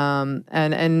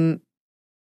 And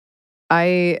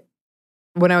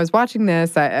when I was watching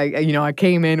this, I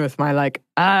came in with my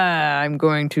I'm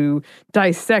going to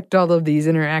dissect all of these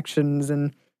interactions.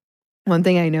 And one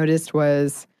thing I noticed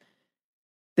was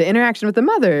the interaction with the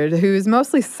mother, who is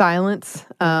mostly silent,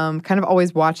 kind of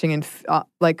always watching and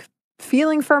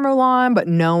feeling for Mulan, but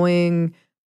knowing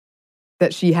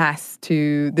that she has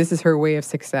to, this is her way of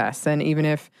success. And even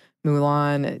if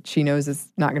Mulan, she knows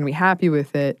is not going to be happy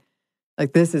with it,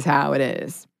 this is how it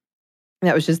is. And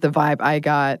that was just the vibe I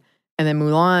got. And then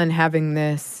Mulan having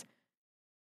this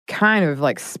kind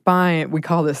of spine, we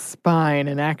call this spine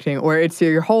in acting, where it's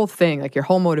your whole thing, your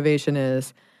whole motivation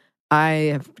is, I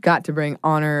have got to bring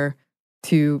honor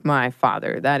to my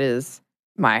father. That is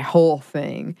my whole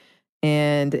thing.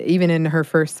 And even in her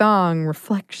first song,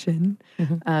 Reflection,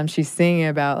 she's singing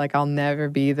about, I'll never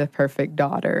be the perfect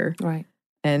daughter. Right.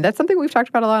 And that's something we've talked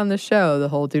about a lot on the show, the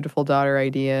whole dutiful daughter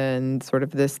idea and sort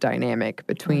of this dynamic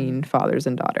between fathers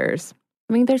and daughters.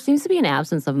 I mean, there seems to be an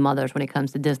absence of mothers when it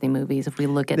comes to Disney movies. If we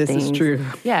look at things... This is true.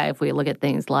 Yeah, if we look at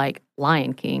things like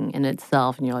Lion King in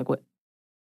itself, and you're like, what?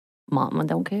 Mama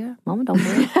don't care? Mama don't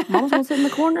care? Mama's going to sit in the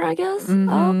corner, I guess?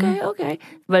 Mm-hmm. Okay.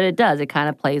 But it does. It kind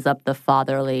of plays up the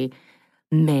fatherly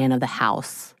man of the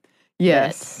house.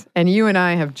 Yes. And you and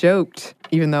I have joked,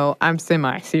 even though I'm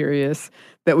semi-serious,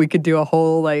 that we could do a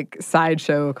whole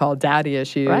sideshow called Daddy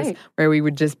Issues, right, where we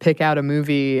would just pick out a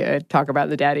movie and talk about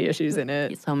the daddy issues in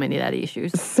it. So many daddy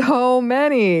issues. So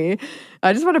many.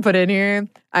 I just want to put in here,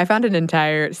 I found an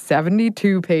entire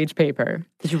 72-page paper.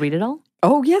 Did you read it all?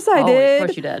 Oh, yes, I did. Of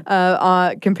course you did.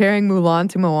 Comparing Mulan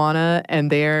to Moana,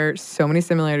 and there are so many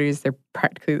similarities. They're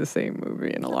practically the same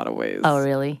movie in a lot of ways. Oh,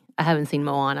 really? I haven't seen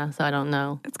Moana, so I don't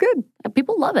know. It's good.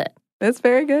 People love it. It's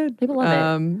very good. People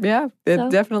love it. Yeah,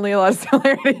 it's definitely a lot of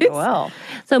similarities. Well,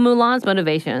 so Mulan's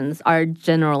motivations are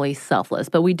generally selfless,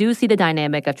 but we do see the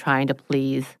dynamic of trying to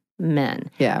please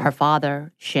men. Yeah. Her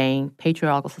father, Shang,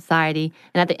 patriarchal society,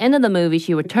 and at the end of the movie,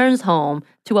 she returns home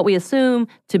to what we assume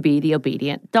to be the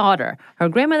obedient daughter. Her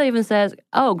grandmother even says,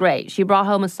 oh, great, she brought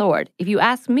home a sword. If you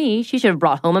ask me, she should have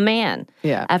brought home a man.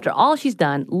 Yeah. After all she's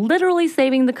done, literally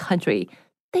saving the country,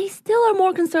 they still are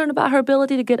more concerned about her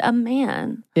ability to get a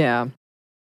man. Yeah.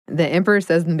 The emperor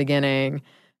says in the beginning,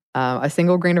 a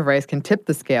single grain of rice can tip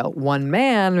the scale. One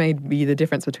man may be the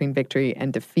difference between victory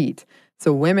and defeat.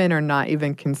 So women are not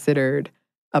even considered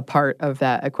a part of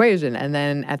that equation. And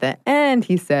then at the end,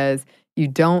 he says, you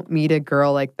don't meet a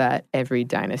girl like that every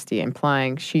dynasty,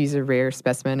 implying she's a rare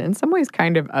specimen, in some ways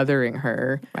kind of othering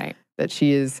her. Right. That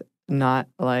she is not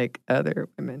like other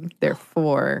women.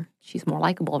 Therefore, she's more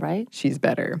likable, right? She's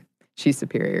better. She's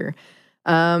superior.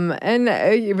 And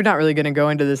we're not really going to go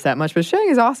into this that much, but Shang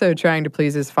is also trying to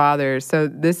please his father. So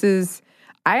this is,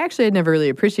 I actually had never really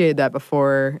appreciated that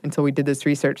before until we did this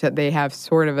research, that they have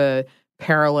sort of a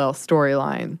parallel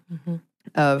storyline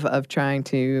of trying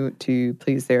to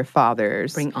please their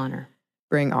fathers. Bring honor.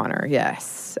 Bring honor,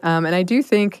 yes. And I do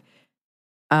think,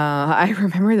 I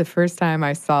remember the first time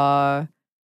I saw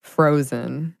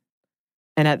Frozen,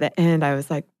 and at the end I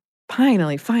was like,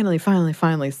 finally,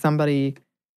 somebody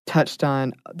touched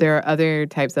on, there are other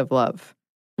types of love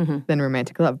than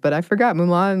romantic love. But I forgot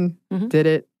Mulan did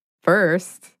it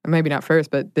first. Maybe not first,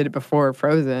 but did it before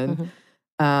Frozen.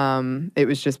 It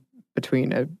was just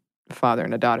between a father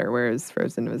and a daughter, whereas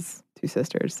Frozen was two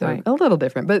sisters. So a little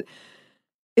different. But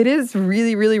it is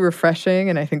really, really refreshing.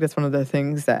 And I think that's one of the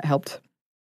things that helped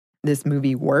this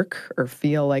movie work or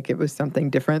feel like it was something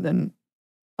different than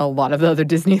a lot of the other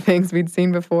Disney things we'd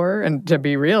seen before. And to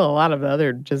be real, a lot of the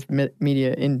other just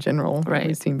media in general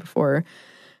we've seen before.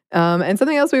 And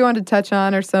something else we wanted to touch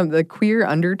on are some of the queer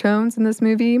undertones in this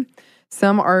movie.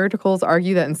 Some articles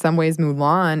argue that in some ways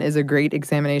Mulan is a great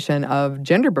examination of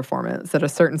gender performance, that a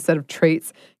certain set of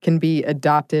traits can be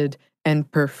adopted and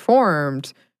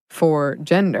performed for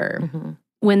gender.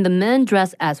 When the men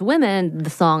dress as women,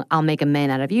 the song I'll Make a Man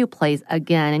Out of You plays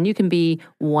again, and you can be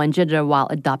one gender while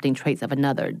adopting traits of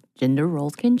another. Gender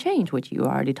roles can change, which you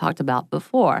already talked about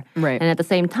before. Right. And at the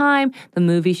same time, the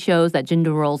movie shows that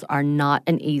gender roles are not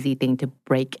an easy thing to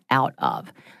break out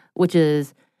of, which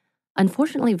is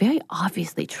unfortunately very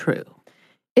obviously true.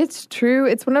 It's true.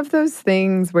 It's one of those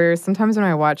things where sometimes when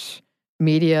I watch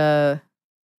media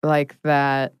like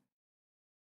that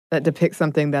depicts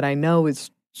something that I know is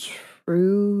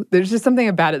true, there's just something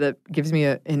about it that gives me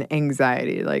an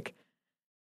anxiety. Like,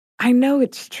 I know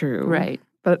it's true. Right.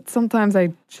 But sometimes I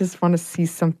just want to see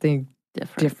something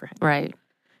different. Right.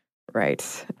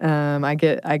 Right. I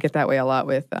get that way a lot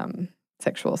with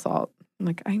sexual assault I'm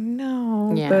like, I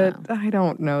know, Yeah. but I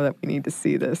don't know that we need to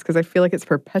see this because I feel like it's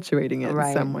perpetuating it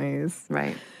in some ways.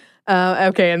 Right.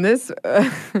 Okay, and this,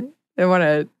 I want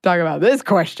to talk about this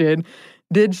question.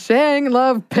 Did Shang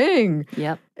love Ping?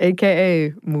 Yep.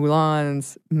 AKA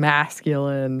Mulan's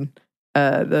masculine,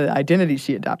 the identity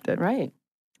she adopted. Right.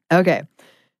 Okay,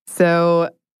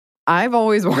 so I've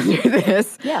always wondered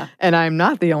this, and I'm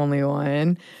not the only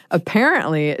one.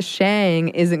 Apparently, Shang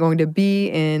isn't going to be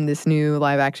in this new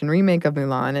live-action remake of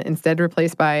Mulan, instead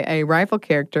replaced by a rival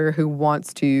character who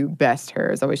wants to best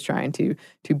her, is always trying to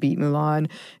beat Mulan.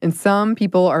 And some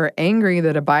people are angry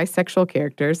that a bisexual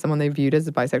character, someone they viewed as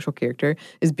a bisexual character,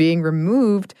 is being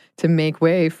removed to make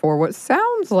way for what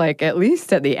sounds like, at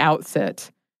least at the outset,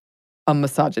 a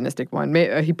misogynistic one.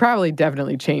 He probably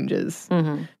definitely changes,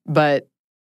 but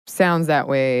sounds that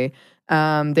way.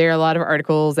 There are a lot of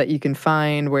articles that you can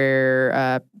find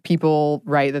where people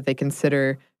write that they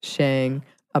consider Shang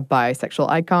a bisexual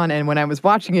icon. And when I was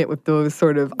watching it with those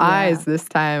sort of eyes this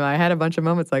time, I had a bunch of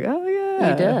moments like, oh, yeah.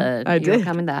 You did. I did. Were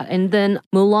coming that. And then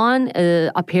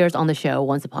Mulan appears on the show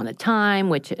Once Upon a Time,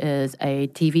 which is a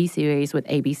TV series with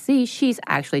ABC. She's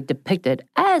actually depicted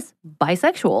as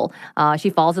bisexual. She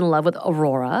falls in love with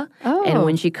Aurora. And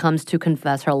when she comes to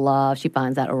confess her love, she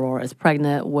finds that Aurora is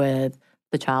pregnant with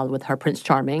the child with her Prince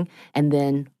Charming. And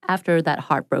then after that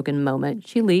heartbroken moment,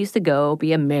 she leaves to go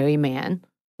be a merry man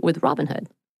with Robin Hood.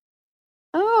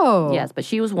 Oh. Yes, but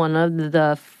she was one of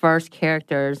the first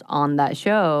characters on that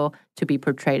show to be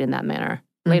portrayed in that manner.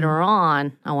 Later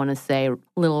on, I want to say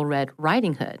Little Red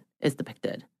Riding Hood is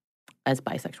depicted as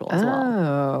bisexual as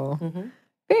well. Oh.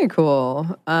 Very cool.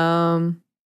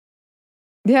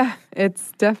 Yeah,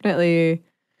 it's definitely,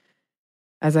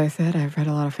 as I said, I've read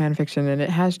a lot of fan fiction and it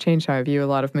has changed how I view a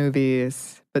lot of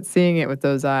movies. But seeing it with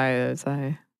those eyes,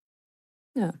 I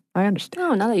understand.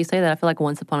 Oh, now that you say that, I feel like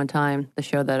Once Upon a Time, the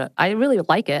show that I really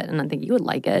like it, and I think you would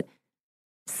like it,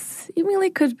 seemingly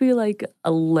could be like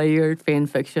a layered fan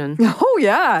fiction. Oh,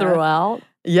 yeah. Throughout.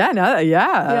 Yeah,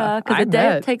 Yeah, because the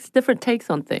day takes different takes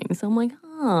on things. So I'm like,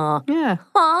 Yeah.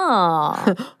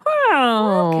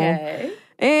 Okay.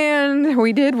 And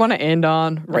we did want to end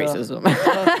on racism.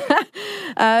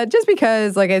 Just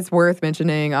because, like, it's worth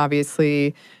mentioning,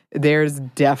 obviously, there's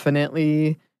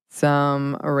definitely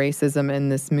some racism in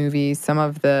this movie. Some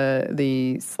of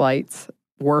the slights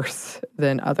worse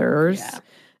than others.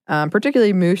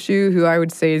 Particularly Mushu, who I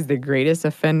would say is the greatest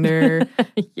offender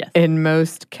in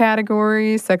most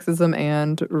categories, sexism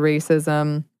and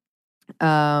racism.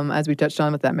 As we touched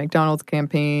on with that McDonald's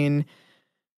campaign.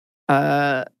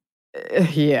 And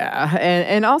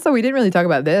also we didn't really talk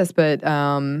about this, but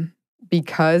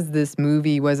because this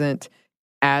movie wasn't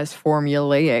as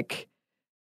formulaic,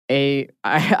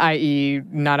 i.e.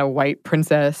 not a white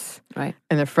princess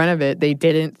in the front of it, they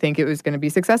didn't think it was going to be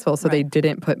successful, so they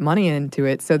didn't put money into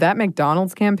it. So that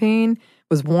McDonald's campaign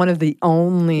was one of the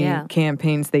only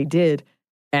campaigns they did,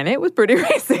 and it was pretty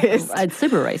racist. It's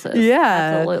super racist.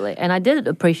 Yeah. Absolutely. And I did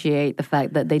appreciate the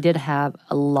fact that they did have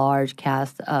a large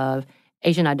cast of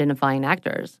Asian identifying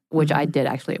actors, which I did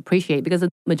actually appreciate, because the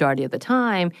majority of the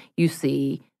time you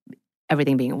see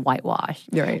everything being whitewashed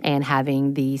and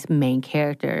having these main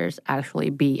characters actually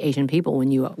be Asian people.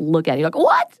 When you look at it, you're like,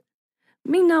 what?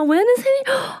 Ming-Na Wen is hitting?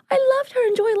 I loved her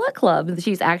in Joy Luck Club.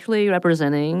 She's actually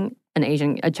representing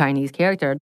a Chinese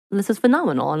character. This is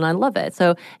phenomenal, and I love it.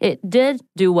 So it did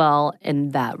do well in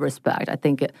that respect. I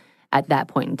think at that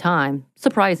point in time,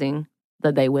 surprising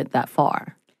that they went that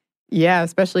far. Yeah,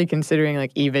 especially considering,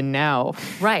 like, even now.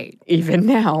 Right. Even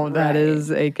now, that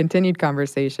is a continued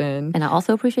conversation. And I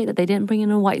also appreciate that they didn't bring in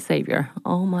a white savior.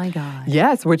 Oh, my God.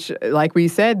 Yes, which, like we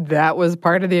said, that was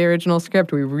part of the original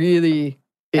script. We really...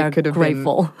 It could have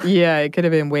grateful. It could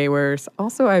have been way worse.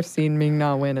 Also, I've seen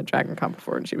Ming-Na Wen at Dragon Con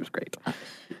before, and she was great.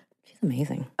 She's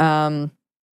amazing.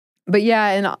 But yeah,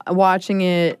 and watching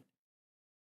it,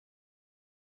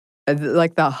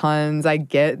 like the Huns, I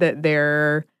get that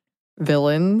they're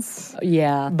villains.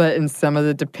 Yeah. But in some of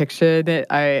the depiction,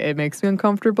 it makes me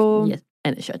uncomfortable. Yes,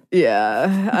 and it should.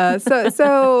 Yeah.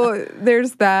 So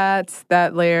there's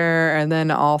that layer, and then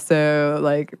also,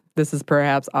 like, this is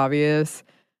perhaps obvious,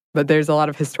 but there's a lot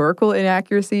of historical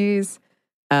inaccuracies.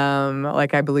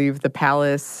 Like, I believe the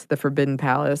Forbidden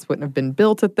Palace, wouldn't have been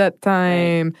built at that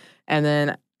time. Right. And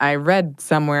then I read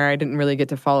somewhere, I didn't really get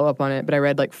to follow up on it, but I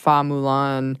read, like, Fa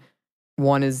Mulan,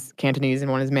 one is Cantonese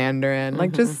and one is Mandarin.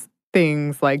 Like, just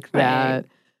things like that.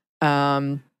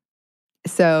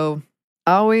 So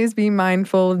always be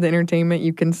mindful of the entertainment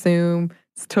you consume.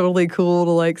 It's totally cool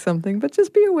to like something, but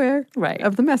just be aware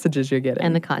of the messages you're getting.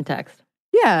 And the context.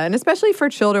 Yeah, and especially for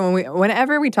children,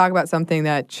 whenever we talk about something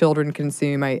that children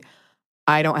consume,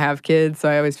 I don't have kids, so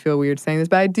I always feel weird saying this,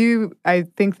 but I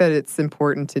think that it's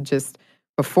important to just,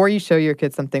 before you show your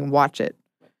kids something, watch it.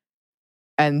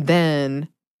 And then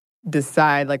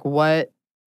decide, like, what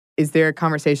is there a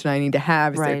conversation I need to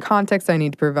have? Is there context I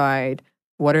need to provide?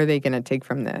 What are they going to take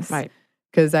from this? Right.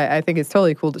 Because I think it's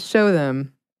totally cool to show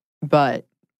them, but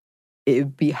it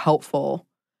would be helpful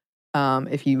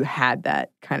if you had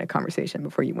that kind of conversation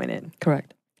before you went in.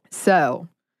 Correct. So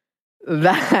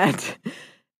that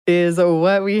is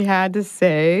what we had to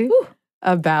say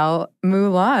about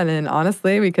Mulan. And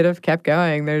honestly, we could have kept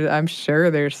going. I'm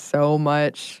sure there's so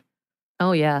much.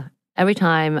 Oh, yeah. Every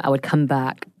time I would come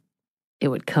back, it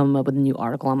would come up with a new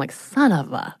article. I'm like, son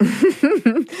of a.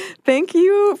 Thank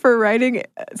you for writing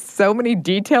so many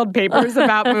detailed papers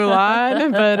about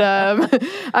Mulan, but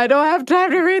I don't have time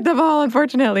to read them all,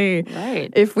 unfortunately.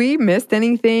 Right. If we missed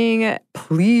anything,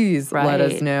 please let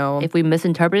us know. If we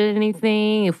misinterpreted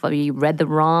anything, if we read the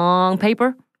wrong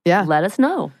paper, let us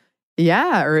know.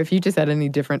 Yeah, or if you just had any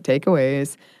different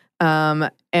takeaways.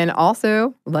 And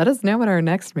also, let us know what our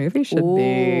next movie should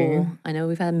be. I know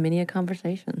we've had many a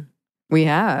conversation. We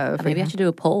have. Maybe I should do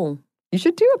a poll. You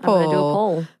should do a poll. I'm going to do a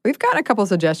poll. We've got a couple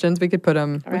suggestions. We could put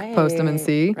them, we could post them and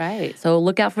see. Right. So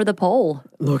look out for the poll.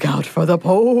 Look out for the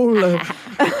poll.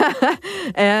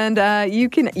 And you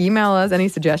can email us any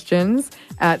suggestions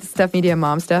at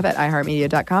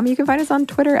stuffmediamomstuff@iheartmedia.com. You can find us on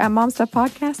Twitter at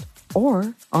momstuffpodcast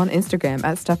or on Instagram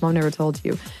at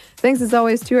stuffmomnevertoldyou. Thanks as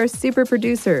always to our super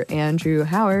producer, Andrew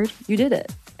Howard. You did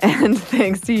it. And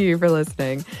thanks to you for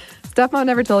listening. Stuff Mom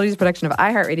Never Told You is a production of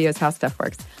iHeartRadio's How Stuff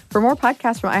Works. For more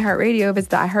podcasts from iHeartRadio, visit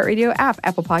the iHeartRadio app,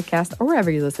 Apple Podcasts, or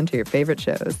wherever you listen to your favorite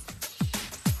shows.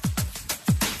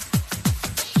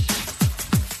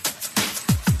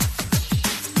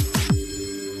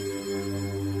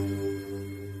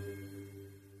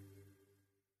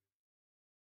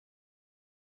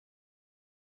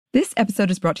 This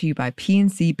episode is brought to you by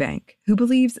PNC Bank, who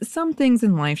believes some things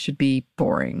in life should be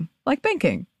boring, like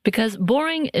banking. Because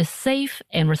boring is safe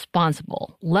and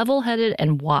responsible, level-headed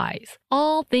and wise.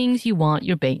 All things you want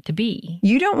your bank to be.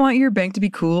 You don't want your bank to be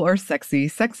cool or sexy.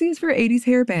 Sexy is for 80s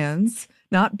hair bands,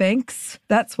 not banks.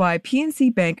 That's why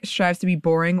PNC Bank strives to be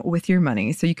boring with your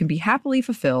money so you can be happily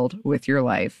fulfilled with your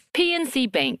life.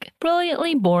 PNC Bank,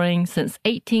 brilliantly boring since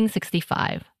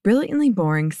 1865. Brilliantly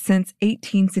Boring Since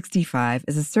 1865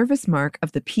 is a service mark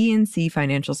of the PNC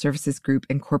Financial Services Group,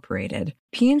 Incorporated.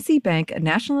 PNC Bank, a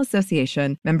National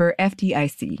Association, member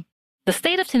FDIC. The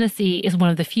state of Tennessee is one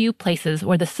of the few places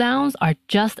where the sounds are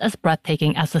just as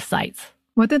breathtaking as the sights.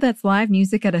 Whether that's live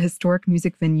music at a historic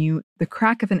music venue, the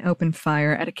crack of an open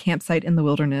fire at a campsite in the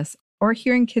wilderness, or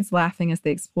hearing kids laughing as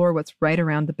they explore what's right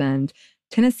around the bend,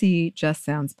 Tennessee just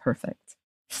sounds perfect.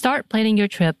 Start planning your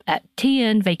trip at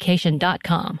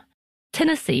tnvacation.com.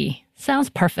 Tennessee sounds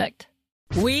perfect.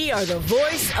 We are the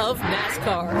voice of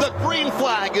NASCAR. The green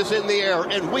flag is in the air,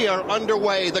 and we are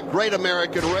underway. The Great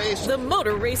American Race. The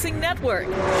Motor Racing Network.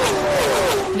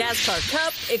 NASCAR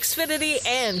Cup, Xfinity,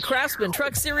 and Craftsman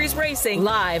Truck Series Racing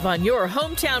live on your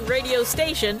hometown radio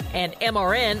station and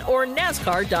MRN or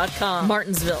NASCAR.com.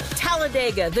 Martinsville,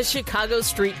 Talladega, the Chicago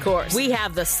Street Course. We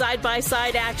have the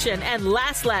side-by-side action and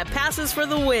last lap passes for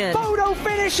the win. Photo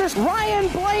finishes.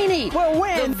 Ryan Blaney will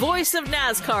win. The voice of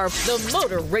NASCAR, the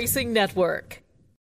Motor Racing Network.